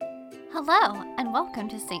Hello, and welcome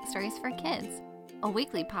to Saint Stories for Kids, a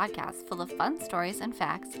weekly podcast full of fun stories and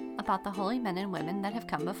facts about the holy men and women that have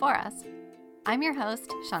come before us. I'm your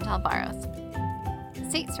host, Chantal Barros.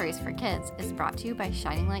 Saint Stories for Kids is brought to you by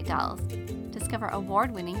Shining Light Dolls. Discover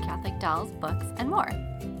award-winning Catholic dolls, books, and more.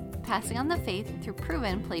 Passing on the faith through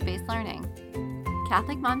proven play-based learning.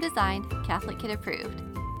 Catholic mom designed, Catholic kid approved.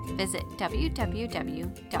 Visit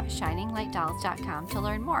www.shininglightdolls.com to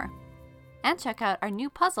learn more. And check out our new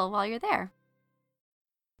puzzle while you're there.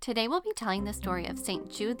 Today we'll be telling the story of St.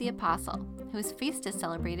 Jude the Apostle, whose feast is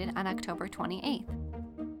celebrated on October 28th.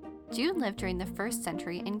 Jude lived during the 1st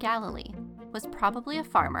century in Galilee, was probably a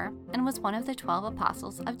farmer, and was one of the 12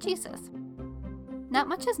 apostles of Jesus. Not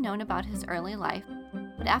much is known about his early life,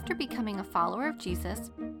 but after becoming a follower of Jesus,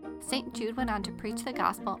 St. Jude went on to preach the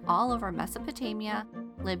gospel all over Mesopotamia,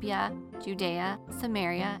 Libya, Judea,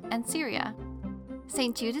 Samaria, and Syria.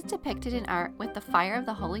 St. Jude is depicted in art with the fire of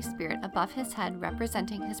the Holy Spirit above his head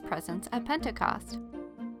representing his presence at Pentecost.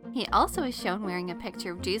 He also is shown wearing a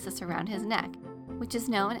picture of Jesus around his neck, which is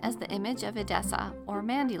known as the image of Edessa or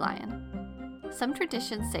Dandelion. Some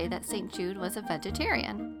traditions say that St. Jude was a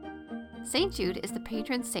vegetarian. St. Jude is the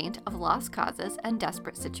patron saint of lost causes and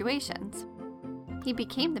desperate situations. He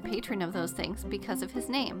became the patron of those things because of his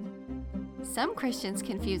name. Some Christians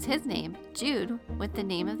confuse his name, Jude, with the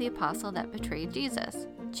name of the apostle that betrayed Jesus,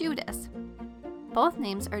 Judas. Both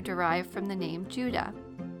names are derived from the name Judah.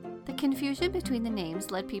 The confusion between the names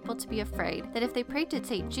led people to be afraid that if they prayed to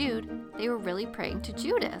St. Jude, they were really praying to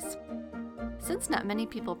Judas. Since not many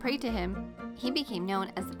people prayed to him, he became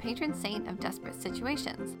known as the patron saint of desperate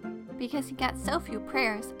situations, because he got so few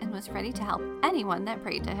prayers and was ready to help anyone that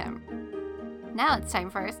prayed to him. Now it's time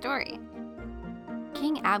for our story.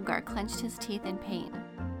 King Abgar clenched his teeth in pain.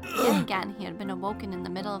 Yet again, he had been awoken in the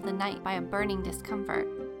middle of the night by a burning discomfort.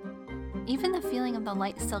 Even the feeling of the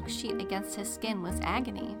light silk sheet against his skin was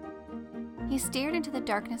agony. He stared into the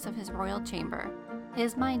darkness of his royal chamber,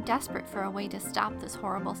 his mind desperate for a way to stop this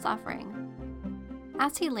horrible suffering.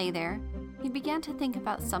 As he lay there, he began to think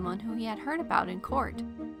about someone who he had heard about in court.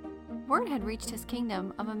 Word had reached his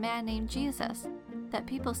kingdom of a man named Jesus that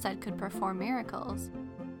people said could perform miracles,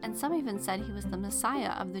 and some even said he was the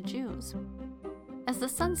Messiah of the Jews. As the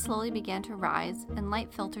sun slowly began to rise and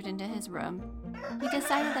light filtered into his room, he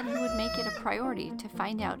decided that he would make it a priority to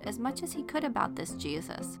find out as much as he could about this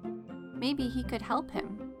Jesus. Maybe he could help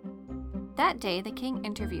him. That day, the king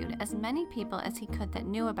interviewed as many people as he could that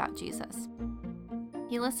knew about Jesus.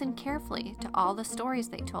 He listened carefully to all the stories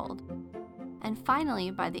they told, and finally,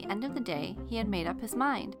 by the end of the day, he had made up his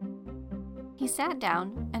mind. He sat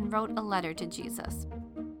down and wrote a letter to Jesus.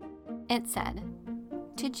 It said,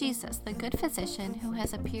 "To Jesus, the good physician who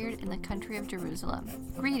has appeared in the country of Jerusalem,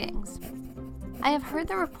 greetings. I have heard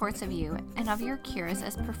the reports of you and of your cures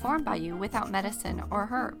as performed by you without medicine or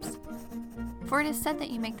herbs. For it is said that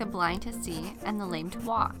you make the blind to see and the lame to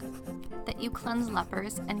walk, that you cleanse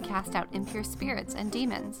lepers and cast out impure spirits and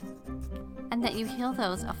demons, and that you heal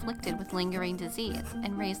those afflicted with lingering disease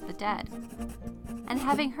and raise the dead. And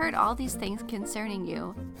having heard all these things concerning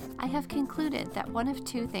you, I have concluded that one of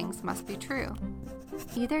two things must be true.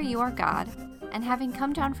 Either you are God, and having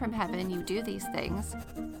come down from heaven you do these things,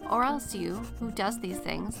 or else you, who does these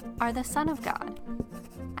things, are the Son of God.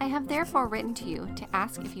 I have therefore written to you to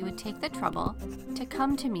ask if you would take the trouble to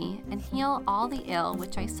come to me and heal all the ill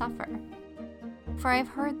which I suffer. For I have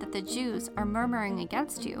heard that the Jews are murmuring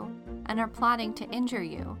against you and are plotting to injure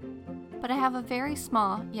you. But I have a very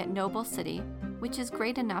small yet noble city, which is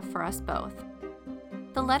great enough for us both."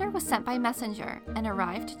 The letter was sent by messenger and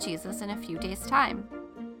arrived to Jesus in a few days' time.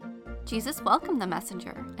 Jesus welcomed the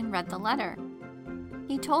messenger and read the letter.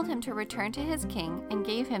 He told him to return to his king and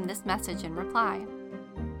gave him this message in reply.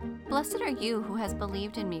 "Blessed are you who has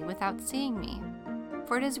believed in me without seeing me.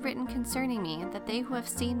 For it is written concerning me that they who have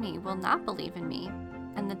seen me will not believe in me,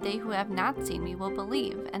 and that they who have not seen me will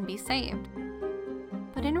believe and be saved.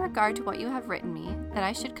 But in regard to what you have written me, that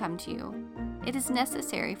I should come to you, it is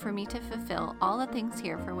necessary for me to fulfill all the things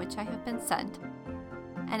here for which I have been sent,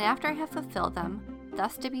 and after I have fulfilled them,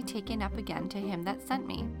 thus to be taken up again to him that sent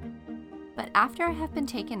me. But after I have been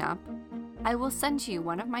taken up, I will send to you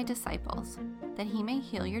one of my disciples, that he may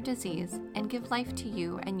heal your disease and give life to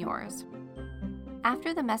you and yours."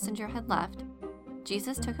 After the messenger had left,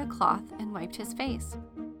 Jesus took a cloth and wiped his face.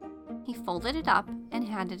 He folded it up and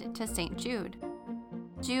handed it to St. Jude.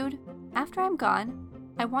 "Jude, after I'm gone,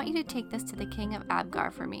 I want you to take this to the king of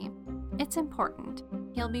Abgar for me. It's important.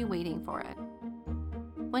 He'll be waiting for it."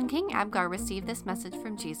 When King Abgar received this message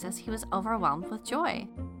from Jesus, he was overwhelmed with joy.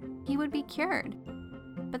 He would be cured.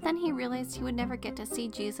 But then he realized he would never get to see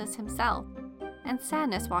Jesus himself, and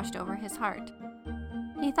sadness washed over his heart.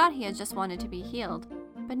 He thought he had just wanted to be healed,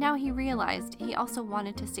 but now he realized he also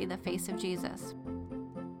wanted to see the face of Jesus.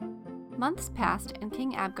 Months passed and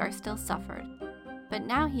King Abgar still suffered, but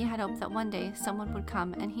now he had hope that one day someone would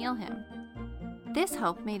come and heal him. This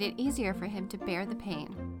hope made it easier for him to bear the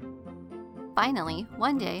pain. Finally,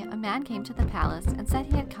 one day, a man came to the palace and said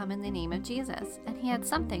he had come in the name of Jesus, and he had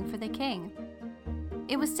something for the king.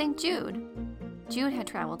 It was St. Jude. Jude had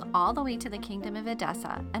traveled all the way to the kingdom of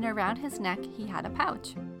Edessa, and around his neck he had a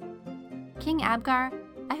pouch. "King Abgar,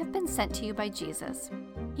 I have been sent to you by Jesus.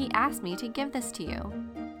 He asked me to give this to you."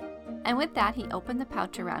 And with that, he opened the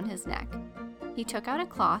pouch around his neck. He took out a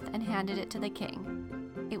cloth and handed it to the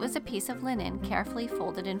king. It was a piece of linen carefully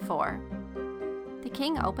folded in four. The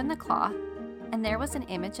king opened the cloth, and there was an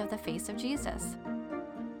image of the face of Jesus.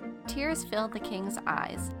 Tears filled the king's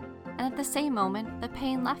eyes, and at the same moment, the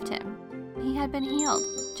pain left him. He had been healed,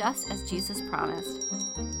 just as Jesus promised.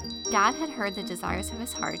 God had heard the desires of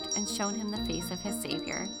his heart and shown him the face of his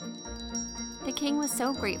Savior. The king was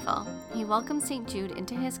so grateful. He welcomed St. Jude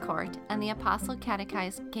into his court, and the apostle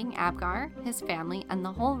catechized King Abgar, his family, and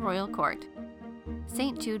the whole royal court.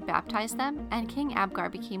 St. Jude baptized them, and King Abgar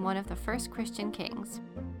became one of the first Christian kings.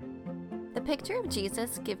 The picture of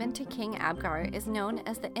Jesus given to King Abgar is known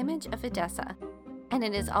as the image of Edessa, and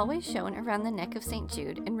it is always shown around the neck of St.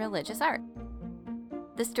 Jude in religious art.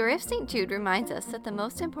 The story of St. Jude reminds us that the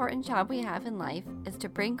most important job we have in life is to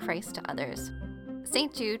bring Christ to others.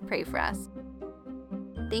 St. Jude, pray for us.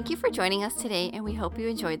 Thank you for joining us today, and we hope you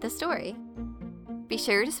enjoyed the story. Be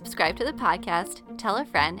sure to subscribe to the podcast, tell a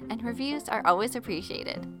friend, and reviews are always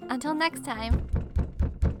appreciated. Until next time.